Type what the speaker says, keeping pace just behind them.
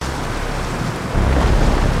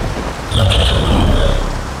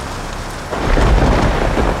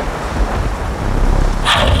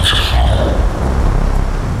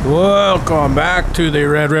Welcome back to the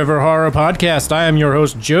Red River Horror Podcast. I am your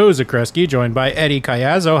host, Joe Zakreski, joined by Eddie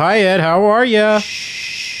Cayazzo. Hi, Ed. How are you?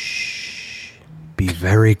 Shh. Be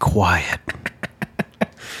very quiet.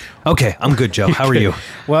 Okay, I'm good, Joe. How are you?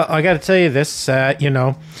 Well, I got to tell you this,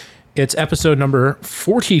 it's episode number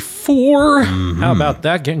 44. How about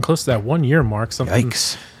that? Getting close to that 1 year mark.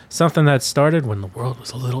 Yikes. Something that started when the world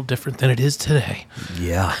was a little different than it is today.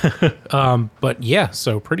 Yeah. But yeah,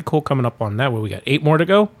 so pretty cool coming up on that. Well, we got 8 more to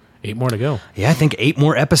go. 8 more to go. Yeah, I think 8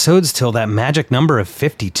 more episodes till that magic number of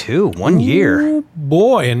 52. 1 year. Oh,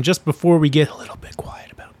 boy. And just before we get a little bit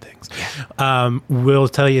quiet about things, we'll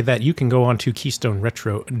tell you that you can go on to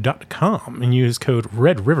KeystoneRetro.com and use code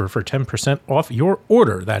Red River for 10% off your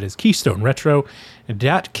order. That is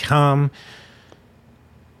KeystoneRetro.com,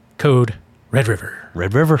 code Red River.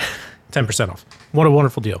 Red River. 10% off. What a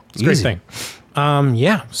wonderful deal. It's a great thing.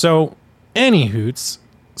 Yeah. So, any hoots,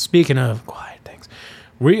 speaking of quiet things,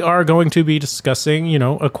 we are going to be discussing,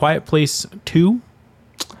 A Quiet Place 2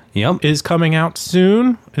 Yep. is coming out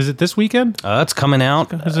soon. Is it this weekend? It's coming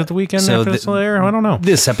out. Is it the weekend so after this will air? I don't know.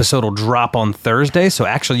 This episode will drop on Thursday, so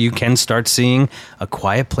actually you can start seeing A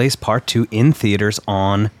Quiet Place Part 2 in theaters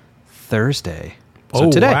on Thursday.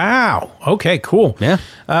 So today. Wow. Okay, cool. Yeah.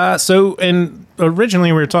 And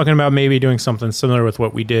originally we were talking about maybe doing something similar with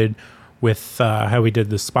what we did with how we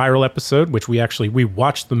did the Spiral episode, which we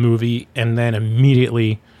watched the movie and then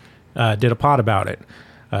immediately did a pod about it.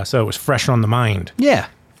 So it was fresh on the mind. Yeah.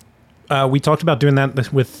 We talked about doing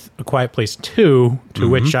that with A Quiet Place 2, to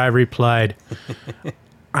which I replied,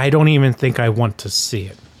 I don't even think I want to see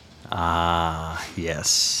it.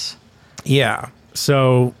 Yes. Yeah.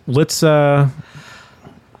 So let's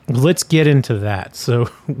get into that.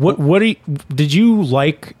 So did you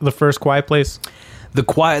like the first Quiet Place?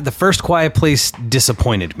 The first Quiet Place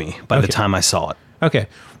disappointed me by the time I saw it. Okay.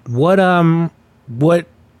 What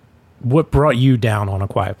brought you down on A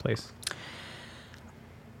Quiet Place?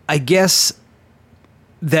 I guess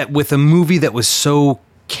that with a movie that was so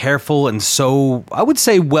careful and so, I would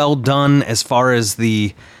say, well done as far as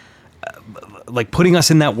the like putting us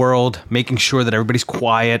in that world, making sure that everybody's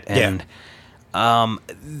quiet, and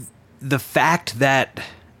the fact that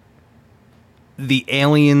the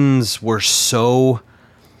aliens were so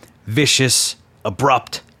vicious,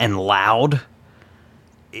 abrupt, and loud.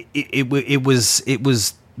 It was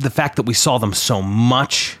the fact that we saw them so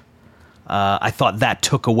much. I thought that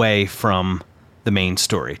took away from the main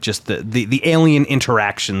story, just the alien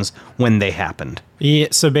interactions when they happened. Yeah,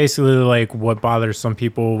 so basically, like, what bothers some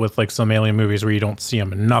people with like some alien movies where you don't see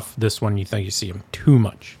them enough. This one, you think you see them too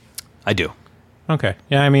much. I do. Okay.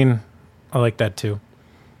 Yeah, I mean, I like that too.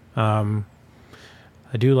 I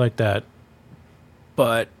do like that.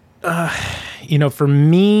 But, for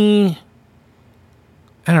me,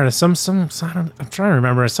 I don't know, I'm trying to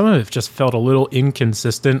remember. Some of it just felt a little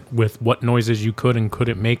inconsistent with what noises you could and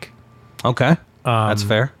couldn't make. Okay. That's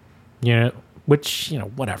fair. Yeah, which,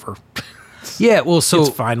 whatever. Yeah, well, so... It's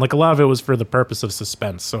fine. Like, a lot of it was for the purpose of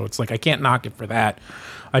suspense, so it's like, I can't knock it for that.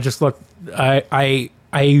 I just looked... I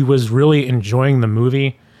was really enjoying the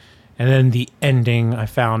movie, and then the ending I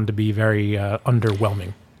found to be very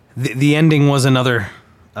underwhelming. The ending was another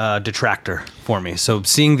detractor for me. So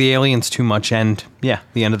seeing the aliens too much and, the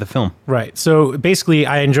end of the film. Right. So basically,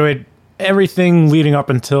 I enjoyed everything leading up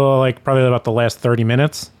until like probably about the last 30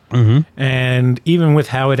 minutes. Mm-hmm. And even with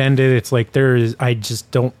how it ended, it's like I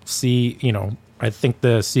just don't see, I think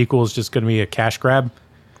the sequel is just going to be a cash grab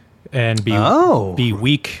and be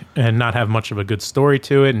weak and not have much of a good story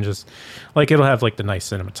to it, and just like it'll have like the nice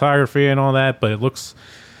cinematography and all that, but it looks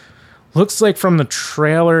like from the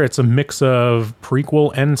trailer it's a mix of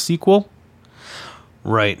prequel and sequel.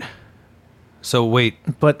 Right. So wait,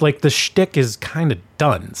 but like the shtick is kind of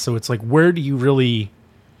done, so it's like, where do you really?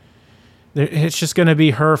 It's just going to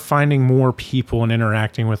be her finding more people and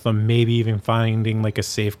interacting with them, maybe even finding like a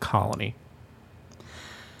safe colony.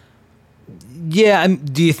 Yeah,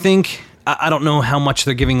 do you think... I don't know how much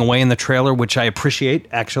they're giving away in the trailer, which I appreciate,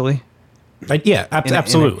 actually.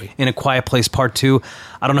 Absolutely. In A Quiet Place Part 2,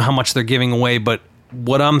 I don't know how much they're giving away, but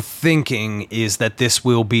what I'm thinking is that this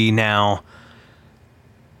will be now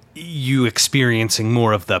you experiencing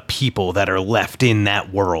more of the people that are left in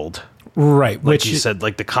that world. Right. Like which you said,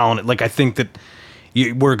 like the colony. Like, I think that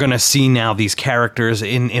we're going to see now these characters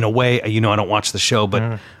in a way, I don't watch the show,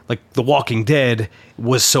 but like The Walking Dead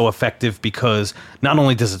was so effective because not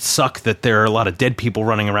only does it suck that there are a lot of dead people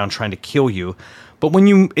running around trying to kill you, but when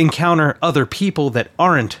you encounter other people that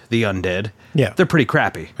aren't the undead, they're pretty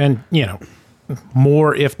crappy. And,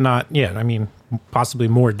 more, if not, possibly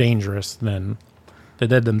more dangerous than the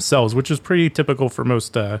dead themselves, which is pretty typical for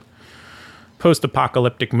most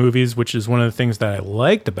post-apocalyptic movies, which is one of the things that I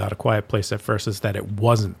liked about A Quiet Place at first, is that it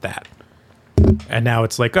wasn't that. And now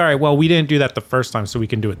it's like, all right, well, we didn't do that the first time, so we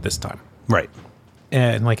can do it this time. Right.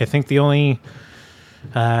 And like, I think the only,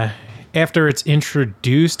 after it's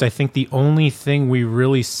introduced, I think the only thing we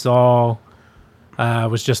really saw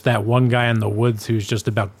was just that one guy in the woods who's just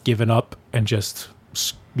about giving up and just,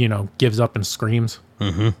 gives up and screams.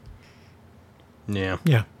 Mm-hmm. Yeah.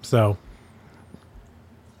 Yeah. So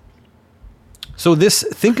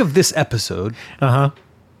think of this episode.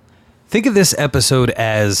 Think of this episode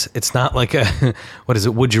as, it's not like a, what is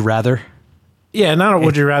it? Would you rather? Yeah. Not a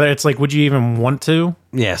would you rather. It's like, would you even want to?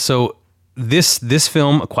 Yeah. So this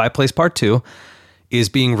film, A Quiet Place Part 2, is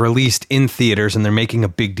being released in theaters, and they're making a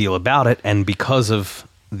big deal about it. And because of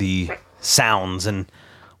the sounds and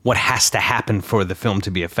what has to happen for the film to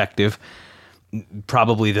be effective,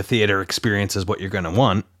 probably the theater experience is what you're going to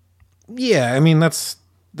want. Yeah, I mean, I saw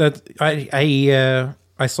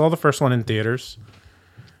the first one in theaters.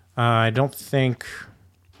 I don't think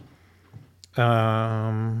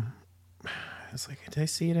I was like, did I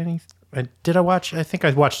see it did I watch? I think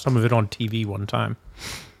I watched some of it on TV one time.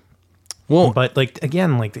 Well, but like,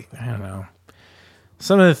 again, like, I don't know.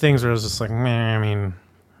 Some of the things where I was just like, man, I mean,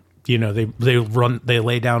 they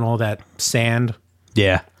lay down all that sand.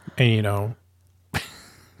 Yeah. And,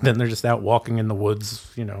 then they're just out walking in the woods,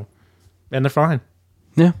 and they're fine.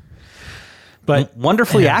 Yeah. But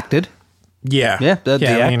wonderfully acted. Yeah. Yeah. The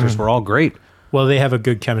actors were all great. Well, they have a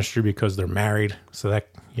good chemistry because they're married. So that,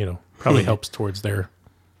 probably helps towards their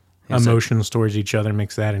emotions towards each other,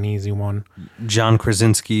 makes that an easy one. John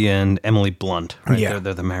Krasinski and Emily Blunt, right? Yeah.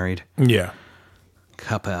 They're the married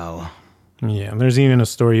couple. Yeah. And there's even a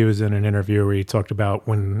story, he was in an interview where he talked about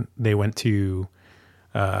when they went to,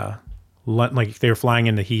 like they were flying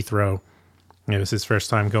into Heathrow. It was his first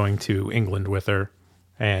time going to England with her,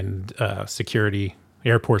 and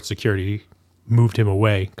airport security moved him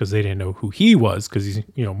away because they didn't know who he was, because he's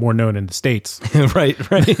more known in the States. right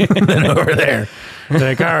than over there. They're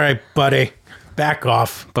like, all right, buddy, back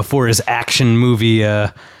off. Before his action movie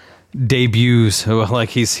debuts, like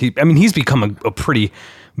he's become a pretty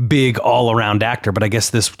big all-around actor, but I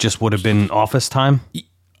guess this just would have been Office time.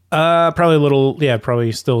 Probably a little,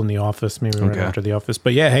 probably still in The Office, maybe right after The Office.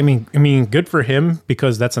 But yeah, I mean, good for him,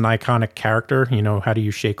 because that's an iconic character. How do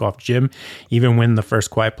you shake off Jim? Even when the first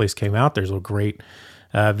Quiet Place came out, there's a great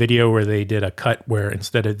video where they did a cut where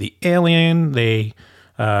instead of the alien, they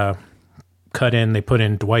put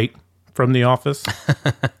in Dwight from The Office.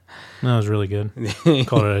 That was really good.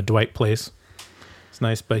 Called it a Dwight Place. It's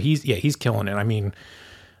nice, but he's killing it. I mean,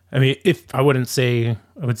 if I would say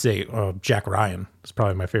Jack Ryan is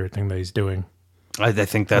probably my favorite thing that he's doing. I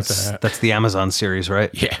think that's the Amazon series, right?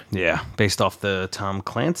 Yeah. Yeah. Based off the Tom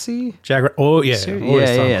Clancy. Oh, yeah.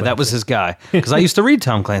 Yeah. That was his guy. Because I used to read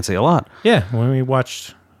Tom Clancy a lot. Yeah. When we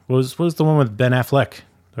watched, what was the one with Ben Affleck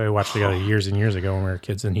that we watched together years and years ago when we were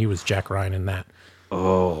kids, and he was Jack Ryan in that.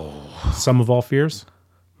 Oh. Sum of All Fears?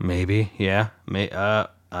 Maybe. Yeah. I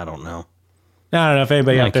don't know. I don't know if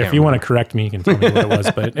anybody out there, if you want to correct me, you can tell me what it was,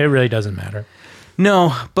 but it really doesn't matter.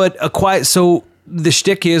 No, but so the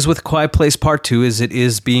shtick is with Quiet Place Part 2 is it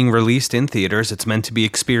is being released in theaters. It's meant to be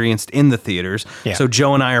experienced in the theaters. Yeah. So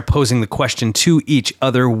Joe and I are posing the question to each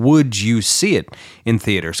other, would you see it in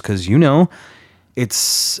theaters? Because,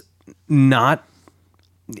 it's not...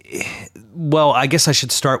 Well, I guess I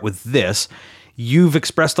should start with this. You've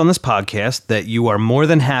expressed on this podcast that you are more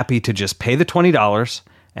than happy to just pay the $20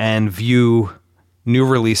 and view new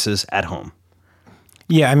releases at home.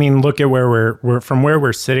 Yeah, I mean, look at where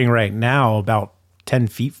we're sitting right now. About 10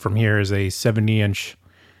 feet from here is a 70-inch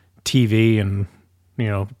TV and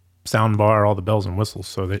sound bar, all the bells and whistles.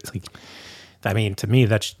 So that's to me,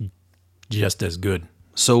 that's just as good.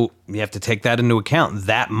 So you have to take that into account.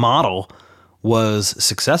 That model was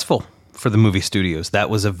successful for the movie studios.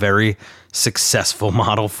 That was a very successful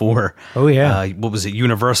model for. Oh yeah. What was it?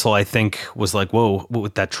 Universal, I think, was like, whoa,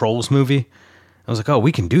 with that Trolls movie. I was like, oh,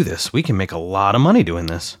 we can do this. We can make a lot of money doing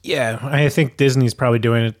this. Yeah, I think Disney's probably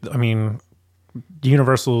doing it. I mean,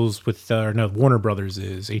 Universal's with Warner Brothers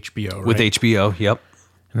is HBO, right? With HBO, yep.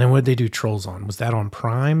 And then what did they do Trolls on? Was that on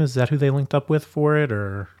Prime? Is that who they linked up with for it,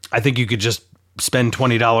 or? I think you could just spend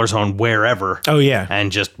 $20 on wherever. Oh yeah,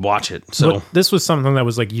 and just watch it. So this was something that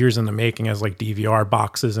was like years in the making, as like DVR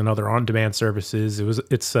boxes and other on-demand services.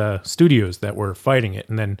 It's studios that were fighting it,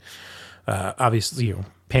 and then obviously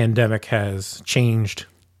pandemic has changed,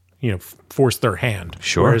 forced their hand.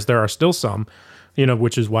 Sure. Whereas there are still some,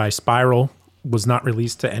 which is why Spiral was not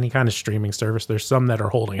released to any kind of streaming service. There's some that are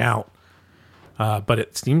holding out. But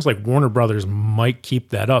it seems like Warner Brothers might keep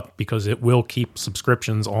that up because it will keep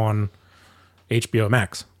subscriptions on HBO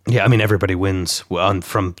Max. Yeah, I mean, everybody wins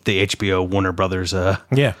from the HBO Warner Brothers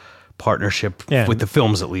Yeah. partnership, Yeah. with the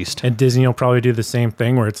films at least. And Disney will probably do the same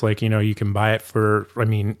thing where it's like, you can buy it for, I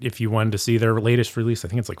mean, if you wanted to see their latest release, I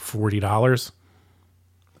think it's like $40.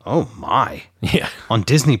 Oh, my. Yeah. On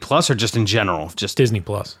Disney Plus or just in general? Just Disney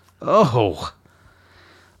Plus. Oh.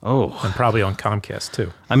 And probably on Comcast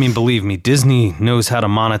too. I mean, believe me, Disney knows how to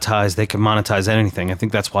monetize. They can monetize anything. I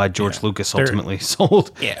think that's why George Lucas ultimately sold.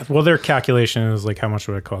 Yeah. Well, their calculation is like how much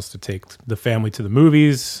would it cost to take the family to the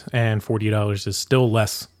movies, and $40 is still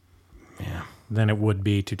less than it would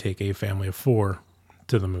be to take a family of 4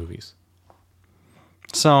 to the movies.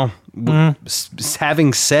 So,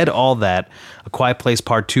 having said all that, A Quiet Place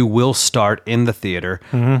Part 2 will start in the theater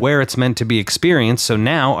where it's meant to be experienced. So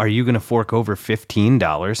now, are you going to fork over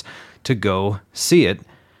 $15 to go see it?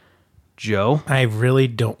 Joe? I really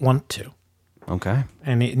don't want to. Okay.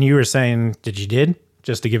 And you were saying that you did,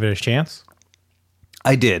 just to give it a chance?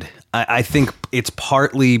 I did. I think it's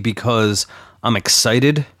partly because I'm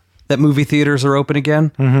excited that movie theaters are open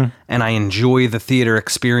again, and I enjoy the theater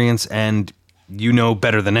experience, and you know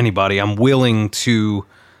better than anybody, I'm willing to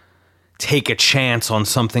take a chance on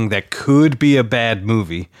something that could be a bad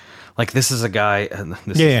movie. Like, this is a guy,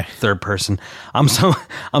 is third person. I'm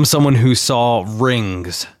someone who saw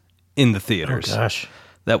Rings in the theaters. Oh, gosh.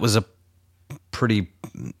 That was a pretty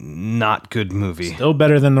not good movie. Still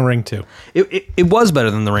better than The Ring 2. It was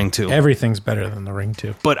better than The Ring 2. Everything's better than The Ring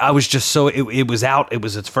 2. But I was just so, it was out. It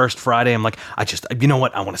was its first Friday. I'm like, you know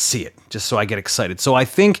what? I want to see it just so I get excited. So I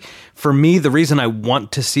think for me, the reason I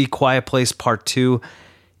want to see Quiet Place Part 2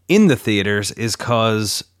 in the theaters is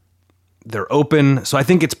because they're open. So I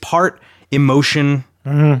think it's part emotion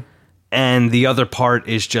and the other part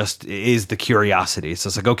is the curiosity. So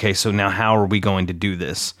it's like, okay, so now how are we going to do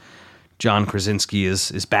this? John Krasinski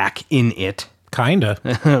is back in it. Kinda.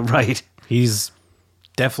 Right. He's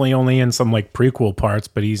definitely only in some like prequel parts,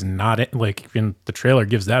 but he's not in the trailer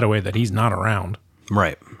gives that away that he's not around.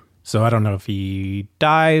 Right. So I don't know if he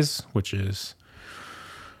dies, which is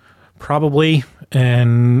probably,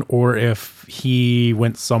 or if he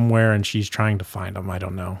went somewhere and she's trying to find him. I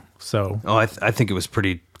don't know. So I think it was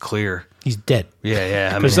pretty clear. He's dead.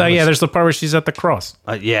 Yeah. There's the part where she's at the cross.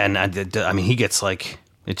 Yeah, and I mean, he gets like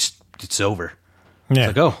it's over. Yeah.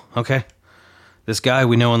 It's like, oh, okay. This guy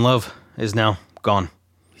we know and love is now gone.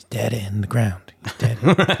 He's dead in the ground. He's dead.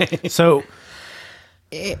 Right. So,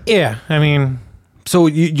 yeah, I mean. So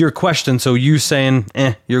your question, so you saying,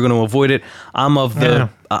 you're going to avoid it. I'm of the,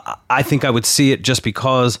 I think I would see it just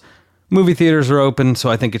because movie theaters are open. So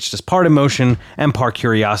I think it's just part emotion and part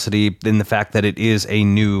curiosity in the fact that it is a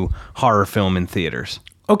new horror film in theaters.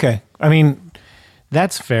 Okay. I mean,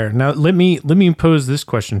 that's fair. Now, let me pose this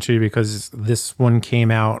question to you because this one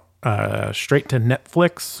came out straight to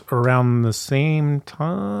Netflix around the same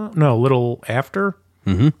time. No, a little after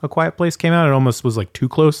A Quiet Place came out. It almost was like too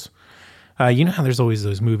close. You know how there's always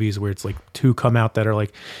those movies where it's like two come out that are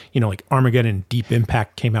like, like Armageddon and Deep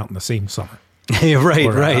Impact came out in the same summer.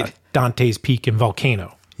 Right. Dante's Peak and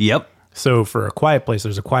Volcano. Yep. So for A Quiet Place,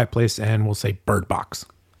 there's A Quiet Place and we'll say Bird Box.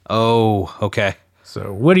 Oh, okay.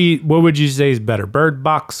 So what would you say is better, Bird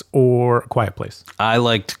Box or A Quiet Place? I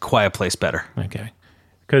liked Quiet Place better. Okay.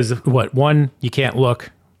 Because one, you can't look.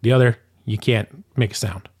 The other, you can't make a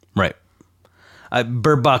sound. Right.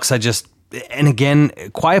 Bird Box, and again,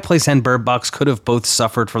 Quiet Place and Bird Box could have both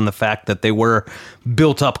suffered from the fact that they were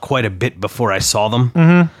built up quite a bit before I saw them.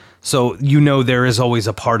 Mm-hmm. So, there is always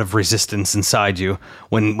a part of resistance inside you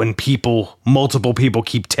when multiple people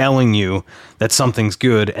keep telling you that something's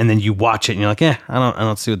good, and then you watch it and you're like, I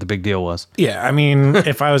don't see what the big deal was. Yeah, I mean,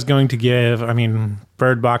 if I was going to give,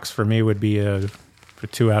 Bird Box for me would be a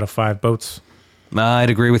 2 out of 5 boats. I'd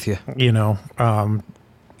agree with you.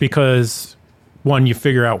 Because one, you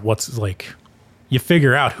figure out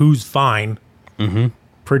who's fine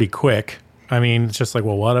pretty quick. It's just like,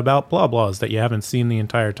 well, what about blah blahs that you haven't seen the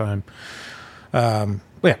entire time?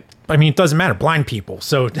 It doesn't matter. Blind people.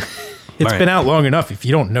 So it's been out long enough. If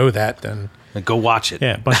you don't know that, then go watch it.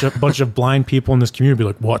 Yeah, bunch of blind people in this community be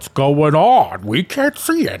like, what's going on? We can't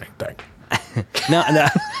see anything. No,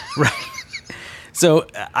 right. So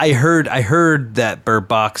I heard that Bird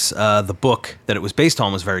Box, the book that it was based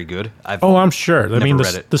on, was very good. I'm sure. Never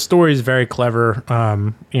read it. The story is very clever.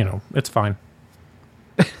 It's fine.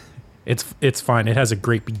 It's fine. It has a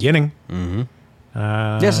great beginning. Mm-hmm.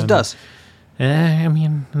 Yes, it does.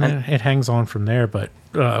 It hangs on from there. But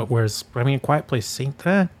whereas Quiet Place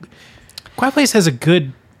Quiet Place has a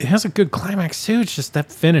good climax too. It's just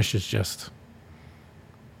that finish is just.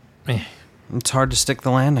 It's hard to stick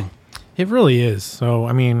the landing. It really is. So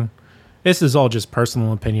This is all just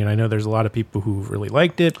personal opinion. I know there's a lot of people who really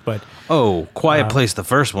liked it, but Oh, Quiet Place, the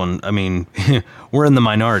first one. I mean, we're in the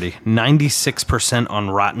minority. 96%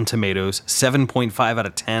 on Rotten Tomatoes, 7.5 out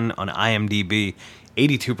of 10 on IMDb,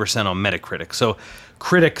 82% on Metacritic. So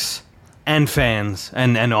critics and fans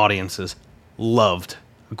and audiences loved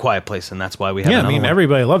A Quiet Place, and that's why we have yeah, I another mean, one.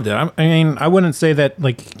 everybody loved it. I mean, I wouldn't say that,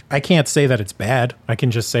 like, I can't say that it's bad. I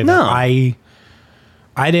can just say No. that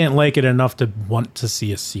I didn't like it enough to want to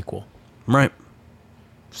see a sequel. Right.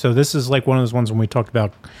 So this is like one of those ones when we talked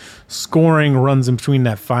about scoring runs in between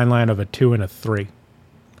that fine line of a 2 and a 3.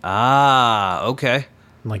 Ah, okay.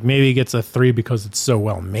 Like maybe it gets a 3 because it's so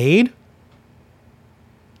well made.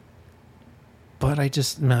 But I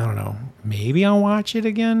don't know. Maybe I'll watch it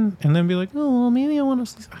again and then be like, oh, well, maybe I want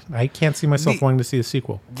to. I can't see myself wanting to see a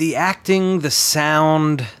sequel. The acting, the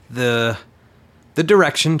sound, the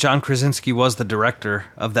direction. John Krasinski was the director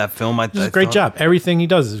of that film. It's a great job. Everything he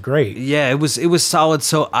does is great. Yeah, it was solid.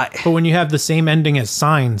 So But when you have the same ending as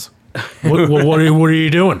Signs, what are you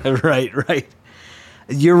doing? Right.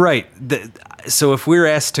 You're right. So if we're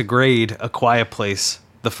asked to grade A Quiet Place,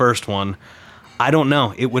 the first one, I don't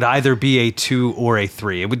know. It would either be a 2 or a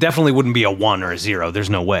 3. It definitely wouldn't be a 1 or a 0. There's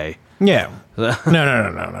no way. Yeah. No,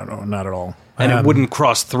 not at all. And it wouldn't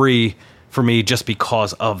cross 3 for me just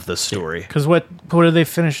because of the story. Because what did they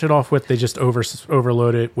finish it off with? They just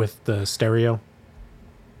overload it with the stereo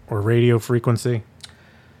or radio frequency.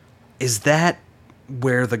 Is that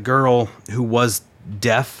where the girl who was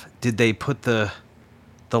deaf, did they put the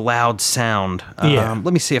loud sound? Yeah.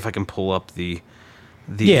 Let me see if I can pull up the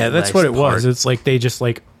yeah, that's last what it part. was. It's like they just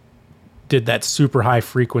like did that super high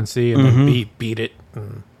frequency and then beat it.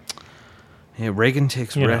 Yeah, Reagan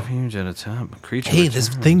takes You know. refuge at a top creature. Hey, this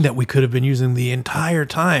thing that we could have been using the entire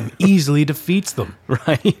time easily defeats them.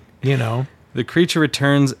 right. You know? The creature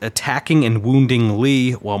returns, attacking and wounding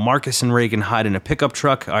Lee while Marcus and Reagan hide in a pickup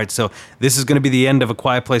truck. All right, so this is going to be the end of A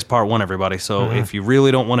Quiet Place Part 1, everybody. So if you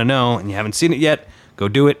really don't want to know and you haven't seen it yet, go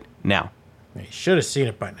do it now. You should have seen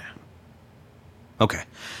it by now. Okay.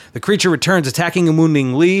 The creature returns, attacking and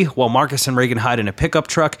wounding Lee while Marcus and Reagan hide in a pickup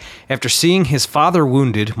truck. After seeing his father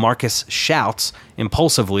wounded, Marcus shouts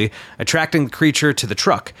impulsively, attracting the creature to the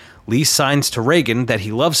truck. Lee signs to Reagan that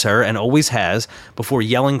he loves her and always has, before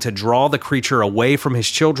yelling to draw the creature away from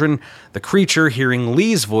his children. The creature, hearing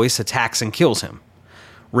Lee's voice, attacks and kills him.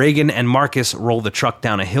 Reagan and Marcus roll the truck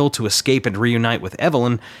down a hill to escape and reunite with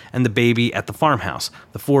Evelyn and the baby at the farmhouse.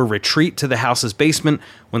 The four retreat to the house's basement.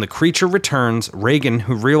 When the creature returns, Reagan,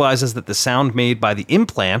 who realizes that the sound made by the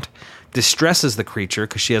implant distresses the creature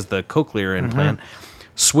because she has the cochlear implant,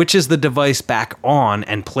 switches the device back on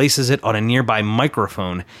and places it on a nearby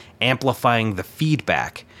microphone, amplifying the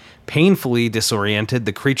feedback. Painfully disoriented,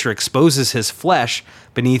 the creature exposes his flesh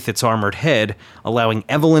beneath its armored head, allowing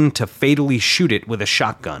Evelyn to fatally shoot it with a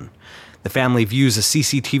shotgun. The family views a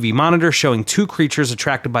CCTV monitor showing two creatures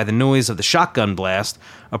attracted by the noise of the shotgun blast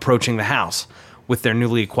approaching the house. With their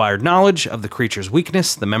newly acquired knowledge of the creature's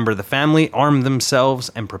weakness, the member of the family arm themselves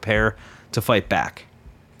and prepare to fight back.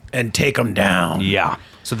 And take them down. Yeah.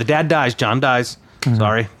 So the dad dies. John dies.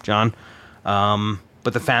 Sorry, John.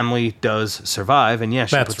 But the family does survive, and yeah,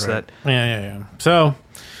 she That's puts right. that. Yeah. So,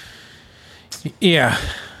 yeah.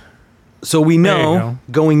 So we There you know go.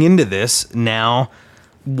 going into this, now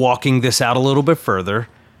walking this out a little bit further,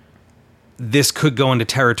 this could go into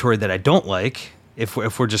territory that I don't like if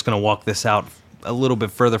we're just going to walk this out a little bit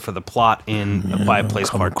further for the plot in A Quiet Place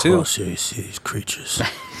Part 2. These creatures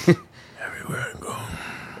everywhere I go.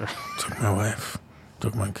 Took my wife,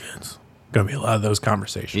 took my kids. Gonna be a lot of those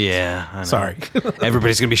conversations. Yeah, I know. Sorry.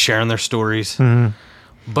 Everybody's going to be sharing their stories.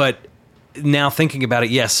 But now thinking about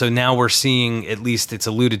it, yes, so now we're seeing, at least it's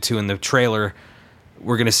alluded to in the trailer,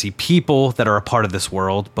 we're going to see people that are a part of this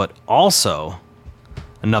world, but also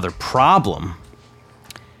another problem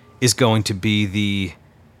is going to be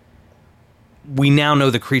we now know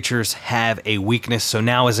the creatures have a weakness, so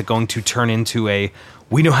now is it going to turn into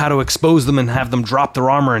we know how to expose them and have them drop their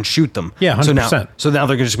armor and shoot them? Yeah, 100%. So now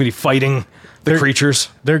they're just going to be fighting the creatures?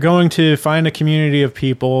 They're going to find a community of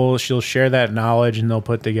people. She'll share that knowledge, and they'll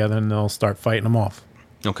put together, and they'll start fighting them off.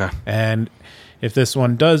 Okay. And if this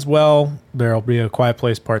one does well, there'll be a Quiet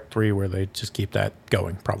Place Part 3 where they just keep that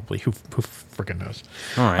going, probably. Who freaking knows?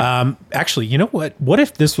 All right. Actually, you know what? What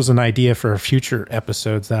if this was an idea for future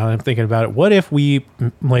episodes now? I'm thinking about it. What if we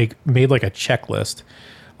made like a checklist,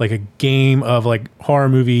 like a game of like horror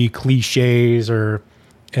movie cliches,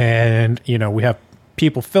 and we have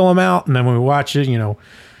people fill them out, and then when we watch it, we'll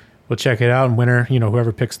check it out, and winner,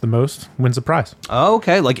 whoever picks the most wins the prize. Oh,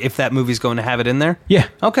 okay. Like if that movie's going to have it in there? Yeah.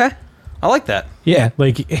 Okay. I like that. Yeah,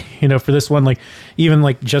 like, you know, for this one, like, even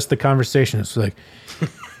like just the conversation, it's like,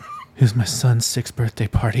 it was my son's 6th birthday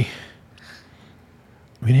party.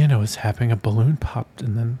 We didn't know it was happening. A balloon popped,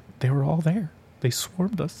 and then they were all there. They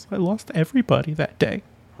swarmed us. I lost everybody that day.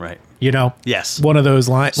 Right. You know? Yes. One of those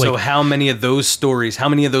lines. So like, how many of those stories, how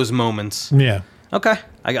many of those moments? yeah. Okay.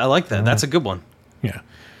 I like that. That's a good one. Yeah.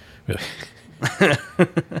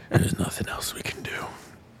 There's nothing else we can do.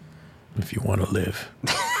 If you want to live,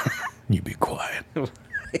 you be quiet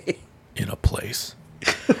in a place.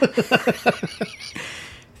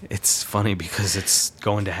 It's funny because it's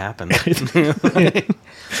going to happen.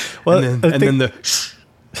 Well, and then the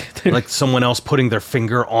like someone else putting their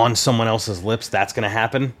finger on someone else's lips, that's going to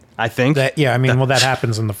happen, I think. that, yeah, I mean, well, that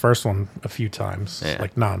happens in the first one a few times, Yeah.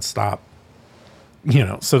 like nonstop. You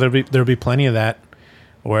know, so there'll be plenty of that,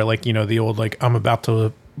 or like, you know, the old like I'm about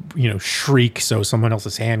to, you know, shriek, so someone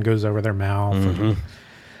else's hand goes over their mouth.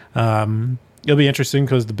 Mm-hmm. And, it'll be interesting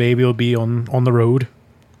because the baby will be on the road,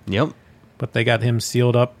 Yep. but they got him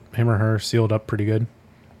sealed up, him or her sealed up pretty good.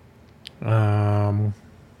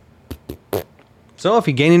 So if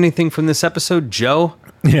you gain anything from this episode, Joe,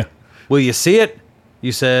 Yeah. will you see it?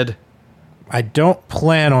 You said, I don't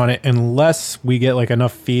plan on it unless we get like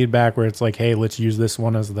enough feedback where it's like, hey, let's use this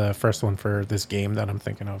one as the first one for this game that I'm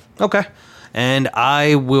thinking of. okay. And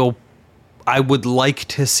I would like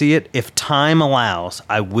to see it. If time allows,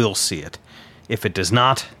 I will see it. If it does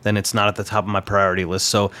not, then it's not at the top of my priority list.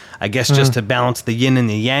 So I guess just to balance the yin and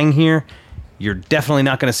the yang here, you're definitely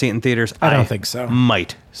not going to see it in theaters. I don't think so.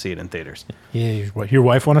 Might see it in theaters. Yeah, your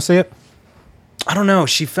wife want to see it? I don't know.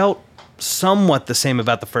 She felt somewhat the same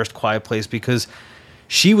about the first Quiet Place because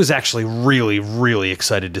she was actually really, really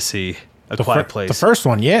excited to see A Quiet Place. The first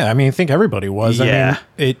one, yeah. I mean, I think everybody was. Yeah.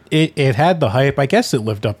 I mean, it had the hype. I guess it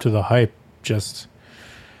lived up to the hype. Just,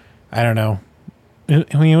 I don't know.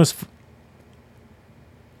 I mean, it was.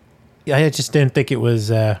 I just didn't think it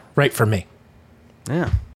was right for me.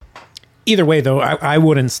 Yeah. Either way, though, I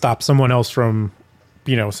wouldn't stop someone else from,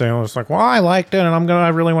 you know, saying it's like, well, I liked it, and I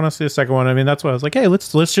really want to see the second one. I mean, that's why I was like, hey,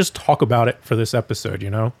 let's just talk about it for this episode, you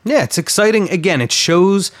know? Yeah, it's exciting. Again, it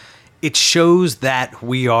shows that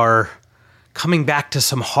we are coming back to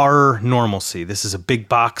some horror normalcy. This is a big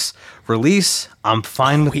box release. I'm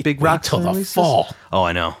fine with big box till the releases. fall. Oh,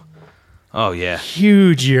 I know. Oh, yeah.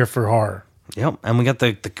 Huge year for horror. Yep. And we got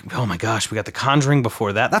the oh my gosh, we got The Conjuring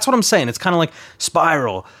before that. That's what I'm saying. It's kind of like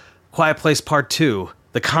Spiral, Quiet Place Part 2,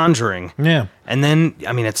 The Conjuring. Yeah. And then,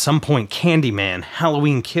 I mean, at some point, Candyman,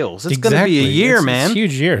 Halloween Kills. It's going to be a year, man. It's a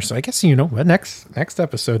huge year. So I guess, you know, next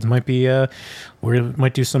episodes might be, we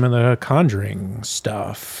might do some of the Conjuring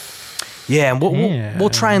stuff. Yeah, and we'll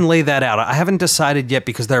try and lay that out. I haven't decided yet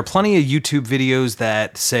because there are plenty of YouTube videos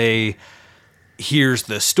that say, here's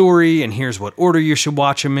the story and here's what order you should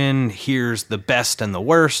watch them in. Here's the best and the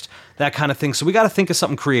worst, that kind of thing. So we got to think of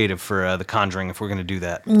something creative for The Conjuring if we're going to do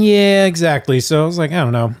that. Yeah, exactly. So I was like, I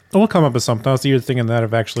don't know. We'll come up with something. I was either thinking that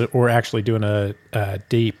of actually doing a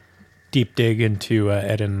deep dig into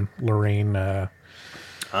Ed and Lorraine.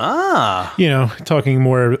 You know, talking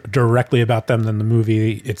more directly about them than the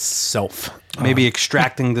movie itself. Maybe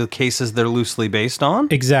extracting the cases they're loosely based on.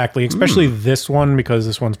 Exactly, especially this one, because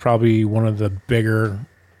this one's probably one of the bigger.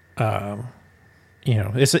 You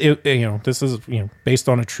know, this is based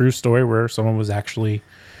on a true story where someone was actually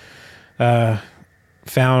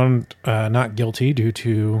found not guilty due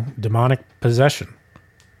to demonic possession,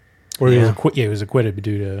 or he was acquitted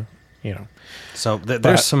due to, you know. So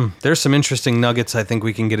there's some interesting nuggets I think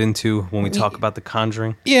we can get into when we talk about The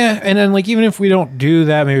Conjuring. Yeah, and then like even if we don't do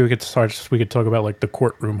that, maybe we could talk about like the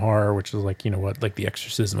courtroom horror, which is like, you know what, like The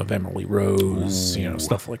Exorcism of Emily Rose, you know,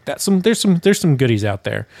 stuff like that. There's some goodies out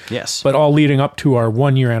there. Yes, but all leading up to our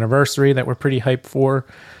 1 year anniversary that we're pretty hyped for.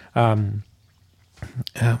 1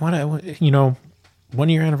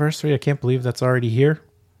 year anniversary. I can't believe that's already here.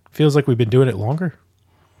 Feels like we've been doing it longer.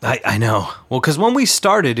 I know. Well, because when we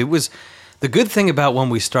started, it was the good thing about when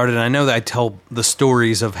we started. I know that I tell the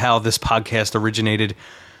stories of how this podcast originated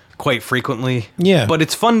quite frequently. Yeah. But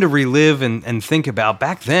it's fun to relive and think about.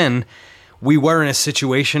 Back then, we were in a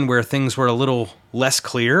situation where things were a little less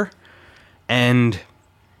clear. And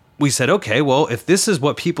we said, okay, well, if this is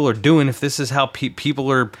what people are doing, if this is how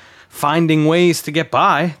people are finding ways to get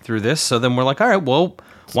by through this, so then we're like, all right, well,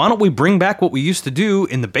 why don't we bring back what we used to do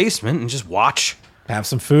in the basement and just watch? Have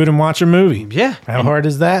some food and watch a movie. Yeah. How hard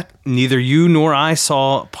is that? Neither you nor I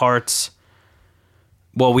saw parts.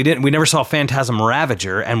 Well, we didn't. We never saw Phantasm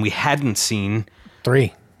Ravager, and we hadn't seen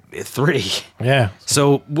 3. Yeah.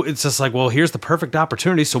 So it's just like, well, here's the perfect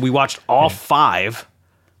opportunity. So we watched all 5.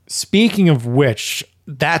 Speaking of which,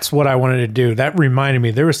 that's what I wanted to do. That reminded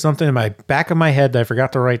me, there was something in my back of my head that I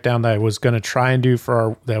forgot to write down that I was going to try and do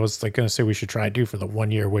that was like going to say we should try and do for the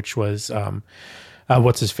 1 year, which was,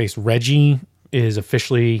 what's his face? Reggie is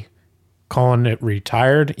officially calling it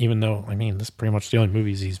retired, even though, I mean, this is pretty much the only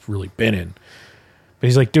movies he's really been in. But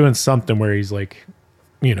he's like doing something where he's like,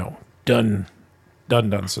 you know, done.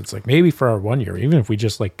 So it's like maybe for our 1 year, even if we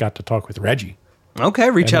just like got to talk with Reggie. Okay,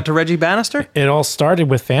 reach out to Reggie Bannister. It all started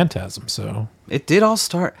with Phantasm, so. It did all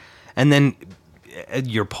start. And then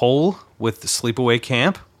your poll with the Sleepaway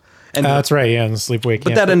Camp. And That's right, yeah, the Sleepaway Camp.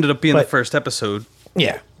 But that ended up being the first episode.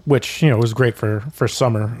 Yeah, which, you know, was great for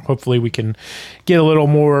summer. Hopefully we can get a little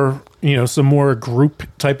more, you know, some more group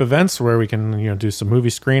type events where we can, you know, do some movie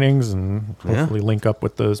screenings and hopefully link up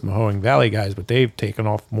with those Mahoning Valley guys. But they've taken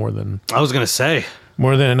off more than... I was going to say.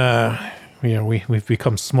 More than... you know, we've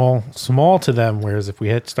become small to them. Whereas if we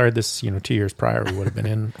had started this, you know, 2 years prior, we would have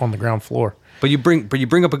been on the ground floor. But you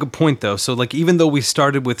bring up a good point though. So like, even though we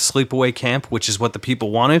started with Sleepaway Camp, which is what the people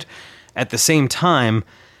wanted, at the same time,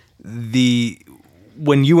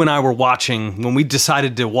 when you and I were watching, when we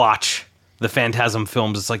decided to watch the Phantasm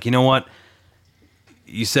films, it's like, you know what?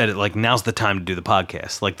 You said it, like, now's the time to do the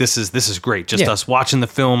podcast. Like, this is great. Just us watching the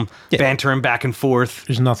film, bantering back and forth.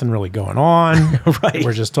 There's nothing really going on. Right.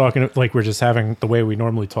 We're just talking, like, we're just having the way we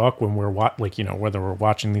normally talk when we're, like, you know, whether we're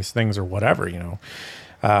watching these things or whatever, you know.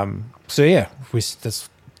 So, yeah, that's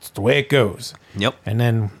the way it goes. Yep. And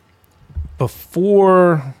then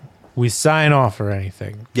before we sign off or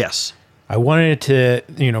anything. Yes. I wanted to,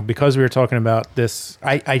 you know, because we were talking about this,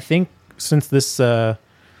 I think since this...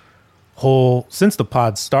 since the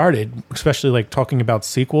pod started, especially like talking about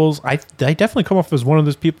sequels, I definitely come off as one of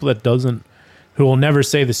those people who will never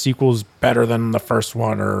say the sequel's better than the first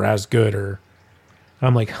one or as good, or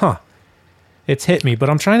I'm like, it's hit me.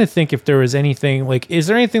 But I'm trying to think if there was anything, like, is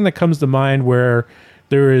there anything that comes to mind where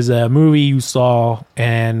there is a movie you saw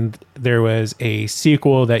and there was a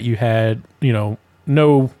sequel that you had, you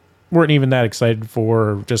know, weren't even that excited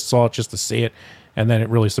for, or just saw it just to see it, and then it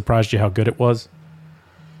really surprised you how good it was?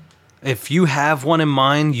 If you have one in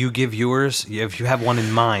mind, you give yours. If you have one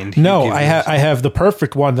in mind, no, I have the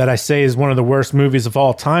perfect one that I say is one of the worst movies of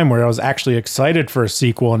all time, where I was actually excited for a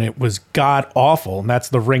sequel and it was god awful, and that's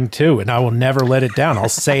The Ring 2, and I will never let it down. I'll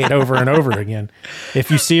say it over and over again. If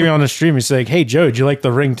you see me on the stream, you say, like, "Hey Joe, do you like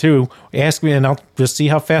The Ring 2?" Ask me, and I'll just see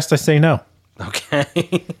how fast I say no.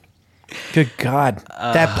 Okay. Good God,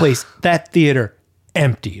 that place, that theater,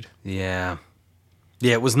 emptied. Yeah.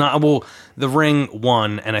 Yeah, it was not... Well, The Ring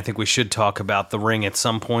won, and I think we should talk about The Ring at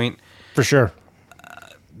some point. For sure.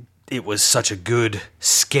 It was such a good,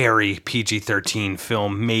 scary PG-13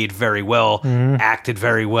 film, made very well, acted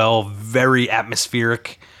very well, very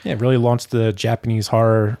atmospheric. Yeah, it really launched the Japanese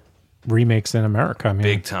horror remakes in America. I mean,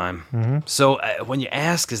 big time. Mm-hmm. So when you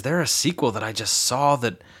ask, is there a sequel that I just saw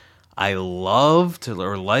that I loved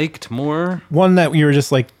or liked more? One that you were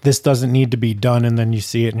just like, this doesn't need to be done, and then you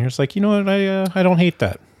see it, and you're just like, you know what, I don't hate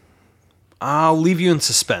that. I'll leave you in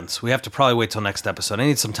suspense. We have to probably wait till next episode. I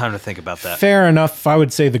need some time to think about that. Fair enough. I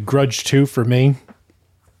would say The Grudge 2 for me.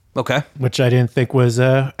 Okay. Which I didn't think was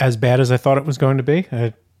as bad as I thought it was going to be.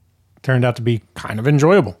 It turned out to be kind of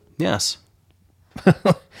enjoyable. Yes.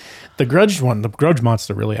 The Grudge one, the Grudge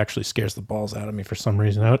monster really actually scares the balls out of me for some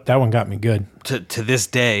reason. That one got me good. To this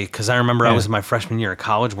day, because I remember I was in my freshman year of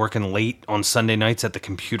college working late on Sunday nights at the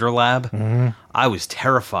computer lab. Mm-hmm. I was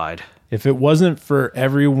terrified. If it wasn't for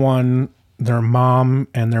everyone, their mom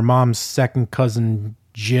and their mom's second cousin,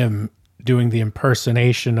 Jim, doing the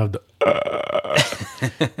impersonation of the...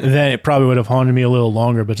 then it probably would have haunted me a little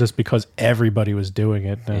longer, but just because everybody was doing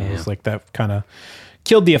it, it was like that kind of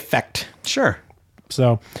killed the effect. Sure.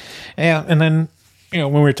 So, yeah, and then, you know,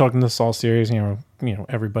 when we were talking the Saw series, you know,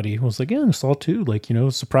 everybody was like, yeah, Saw 2, like, you know,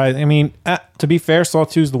 surprise. I mean, to be fair, Saw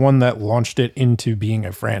 2 is the one that launched it into being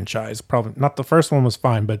a franchise. Probably not the first one was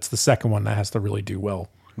fine, but it's the second one that has to really do well.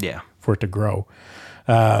 Yeah. For it to grow.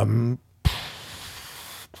 I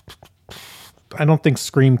don't think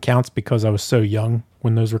Scream counts because I was so young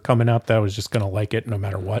when those were coming out that I was just going to like it no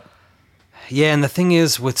matter what. Yeah, and the thing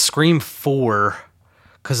is with Scream 4,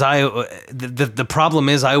 because the problem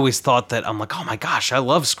is I always thought that I'm like, oh my gosh, I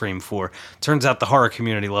love Scream 4. Turns out the horror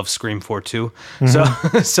community loves Scream 4 too.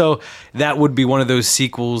 Mm-hmm. So that would be one of those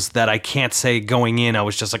sequels that I can't say going in I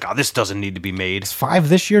was just like, oh, this doesn't need to be made. Is 5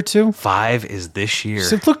 this year too? 5 is this year.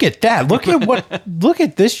 So look at that. Look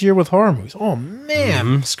at this year with horror movies. Oh man.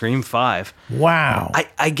 Mm-hmm. Scream 5. Wow.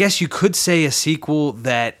 I guess you could say a sequel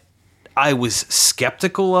that I was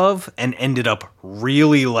skeptical of and ended up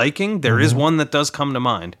really liking. There is one that does come to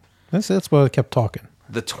mind. That's why I kept talking.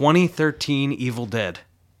 The 2013 Evil Dead.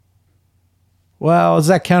 Well, does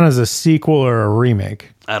that count as a sequel or a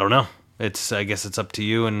remake? I don't know. I guess it's up to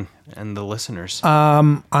you and the listeners.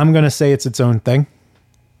 I'm going to say it's its own thing.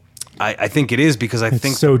 I think it is because I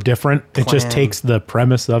think It's so different. It just takes the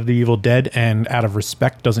premise of The Evil Dead and out of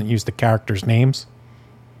respect doesn't use the characters' names.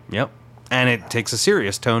 Yep. And it takes a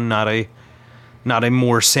serious tone, not a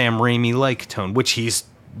more Sam Raimi-like tone, which he's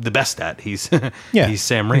the best at. He's he's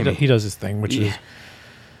Sam Raimi. He does his thing, which is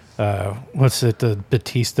what's it, the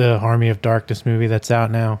Batista Army of Darkness movie that's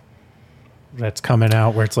out now? That's coming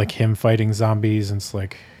out where it's like him fighting zombies and it's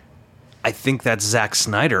like I think that's Zack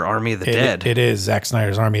Snyder, Army of the Dead. It is Zack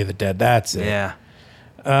Snyder's Army of the Dead. That's it. Yeah.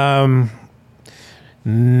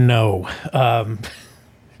 No. I'm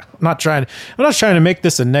not trying to make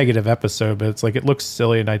this a negative episode, but it's like it looks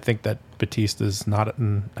silly, and I think that Batista's not.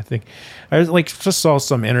 I think I was like just saw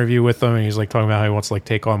some interview with him, and he's like talking about how he wants to like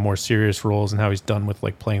take on more serious roles and how he's done with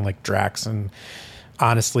like playing like Drax. And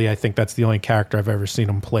honestly, I think that's the only character I've ever seen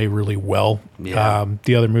him play really well. Yeah.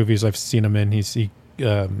 The other movies I've seen him in,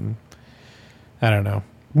 I don't know.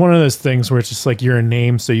 One of those things where it's just like you're a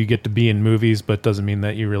name, so you get to be in movies, but doesn't mean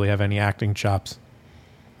that you really have any acting chops.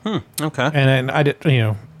 Okay. And I did,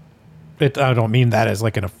 I don't mean that as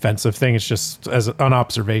like an offensive thing. It's just as an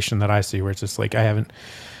observation that I see where it's just like I've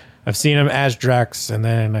seen him as Drax, and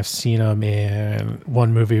then I've seen him in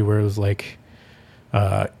one movie where it was like,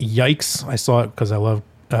 Yikes. I saw it because I love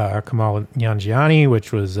Kamal Nanjiani,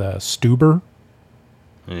 which was Stuber.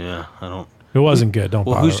 Yeah, I don't. It wasn't good. Don't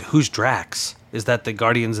bother. Who's Drax? Is that the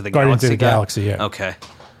Guardians of the Guardians Galaxy of the guy? Galaxy, yeah. Okay.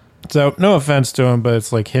 So no offense to him, but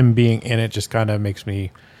it's like him being in it just kind of makes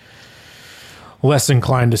me less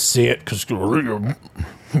inclined to see it because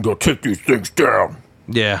go take these things down.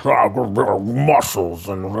 Yeah. Muscles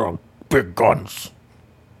and big guns.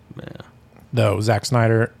 Yeah. Though Zack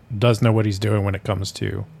Snyder does know what he's doing when it comes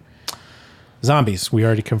to zombies. We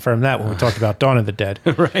already confirmed that when we talked about Dawn of the Dead.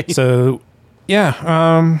 Right. So,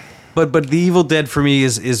 yeah. But The Evil Dead for me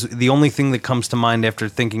is the only thing that comes to mind after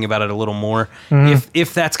thinking about it a little more. Mm-hmm.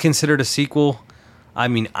 If that's considered a sequel, I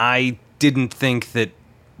mean, I didn't think that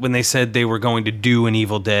when they said they were going to do an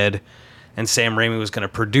Evil Dead and Sam Raimi was going to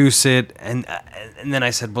produce it, and then I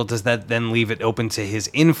said, well, does that then leave it open to his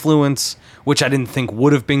influence, which I didn't think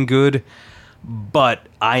would have been good. But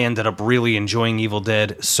I ended up really enjoying Evil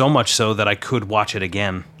Dead, so much so that I could watch it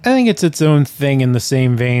again. I think it's its own thing in the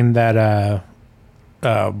same vein that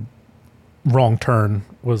Wrong Turn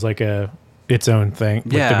was like its own thing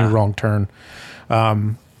with the new Wrong Turn.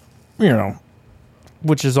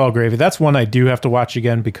 Which is all gravy. That's one I do have to watch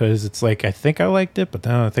again because it's like I think I liked it, but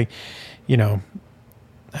then I think,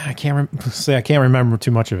 I can't remember too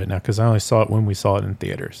much of it now because I only saw it when we saw it in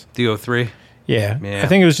theaters. The 03? Yeah. I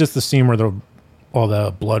think it was just the scene where all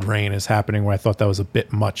the blood rain is happening where I thought that was a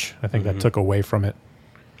bit much. I think that took away from it.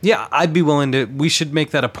 Yeah, I'd be willing to. We should make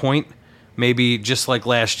that a point. Maybe just like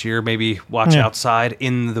last year, maybe watch outside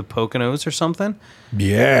in the Poconos or something.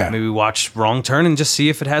 Yeah. Maybe watch Wrong Turn and just see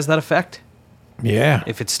if it has that effect. Yeah.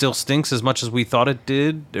 If it still stinks as much as we thought it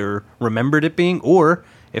did or remembered it being, or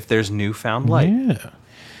if there's newfound light. Yeah.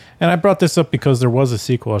 And I brought this up because there was a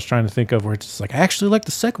sequel I was trying to think of where it's just like, I actually like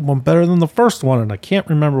the second one better than the first one, and I can't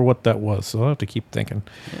remember what that was, so I'll have to keep thinking.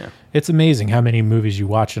 Yeah. It's amazing how many movies you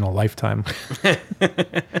watch in a lifetime.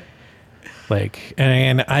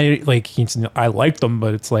 And I like them,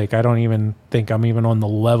 but it's like I don't even think I'm even on the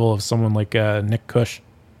level of someone like Nick Cush.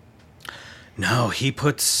 No, he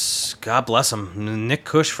puts, God bless him, Nick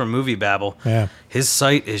Cush from Movie Babble. Yeah, his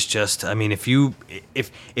site is just. I mean, if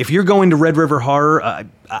you're going to Red River Horror,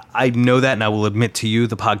 I know that, and I will admit to you,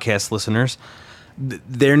 the podcast listeners,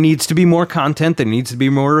 there needs to be more content. There needs to be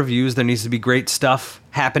more reviews. There needs to be great stuff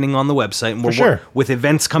happening on the website. And For sure. With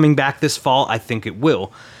events coming back this fall, I think it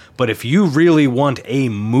will. But if you really want a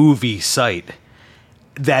movie site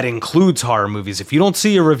that includes horror movies, if you don't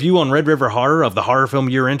see a review on Red River Horror of the horror film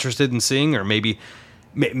you're interested in seeing, or maybe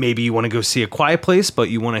you want to go see A Quiet Place, but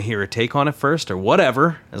you want to hear a take on it first, or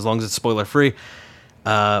whatever, as long as it's spoiler free,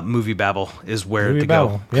 Movie Babble is where to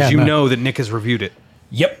go. Because know that Nick has reviewed it.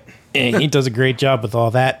 Yep. And he does a great job with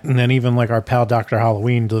all that. And then even like our pal Dr.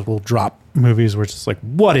 Halloween will drop movies where it's just like,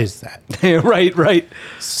 what is that? Right.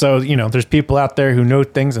 So, there's people out there who know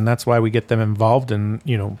things, and that's why we get them involved. And,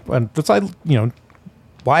 and that's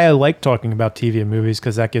why I like talking about TV and movies,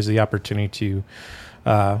 because that gives the opportunity to,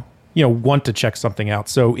 want to check something out.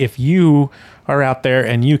 So if you are out there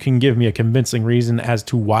and you can give me a convincing reason as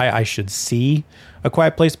to why I should see A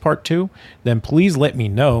Quiet Place Part 2, then please let me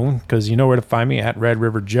know, because you know where to find me, at Red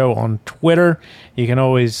River Joe on Twitter. You can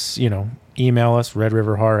always, email us,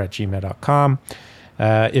 redriverhorror@gmail.com.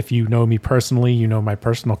 If you know me personally, you know my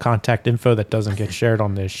personal contact info that doesn't get shared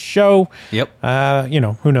on this show. Yep.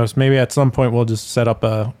 Who knows? Maybe at some point we'll just set up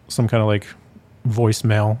some kind of like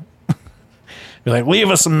voicemail. Be like, leave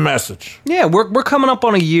us a message. Yeah, we're coming up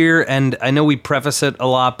on a year, and I know we preface it a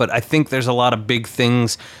lot, but I think there's a lot of big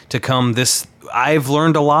things to come. I've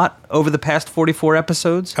learned a lot over the past 44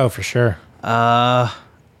 episodes. Oh, for sure.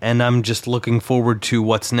 And I'm just looking forward to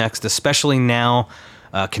what's next, especially now.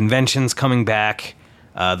 Conventions coming back,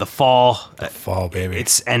 the fall. The fall, baby.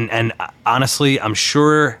 And honestly, I'm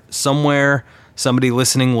sure somewhere somebody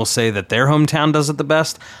listening will say that their hometown does it the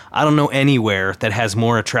best. I don't know anywhere that has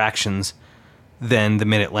more attractions than the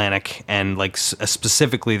Mid-Atlantic and like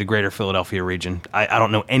specifically the greater Philadelphia region. I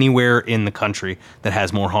don't know anywhere in the country that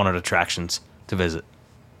has more haunted attractions to visit.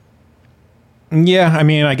 Yeah, I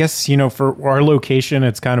mean, I guess, for our location,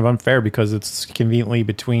 it's kind of unfair because it's conveniently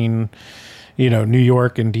between, New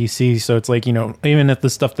York and DC. So it's like, even if the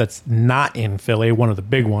stuff that's not in Philly, one of the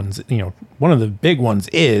big ones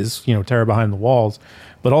is, Terror Behind the Walls.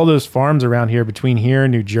 But all those farms around here between here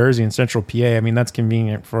and New Jersey and Central PA, I mean, that's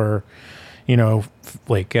convenient for,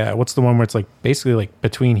 what's the one where it's like basically like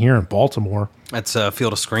between here and Baltimore? That's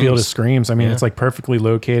Field of Screams. Field of Screams. I mean, It's like perfectly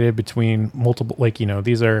located between multiple,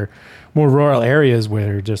 these are more rural areas where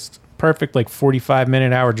they're just perfect, like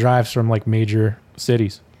 45-minute-hour drives from like major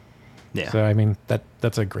cities. Yeah. So, I mean,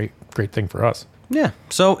 that's a great thing for us. Yeah.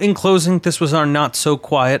 So, in closing, this was our not so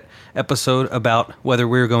quiet episode about whether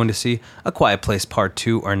we were going to see A Quiet Place Part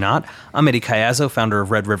 2 or not. I'm Eddie Cayazzo, founder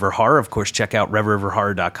of Red River Horror. Of course, check out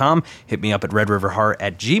redriverhorror.com. Hit me up at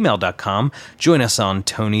redriverhorror@gmail.com. Join us on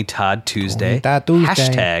Tony Todd Tuesday.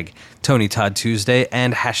 Hashtag Tony Todd Tuesday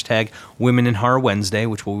and hashtag Women in Horror Wednesday,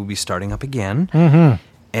 which we'll be starting up again. Mm-hmm.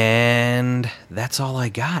 And that's all I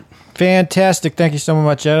got. Fantastic. Thank you so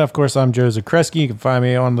much, Ed. Of course, I'm Joe Zakreski. You can find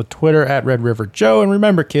me on the Twitter at Red River Joe. And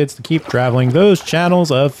remember, kids, to keep traveling those channels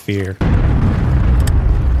of fear.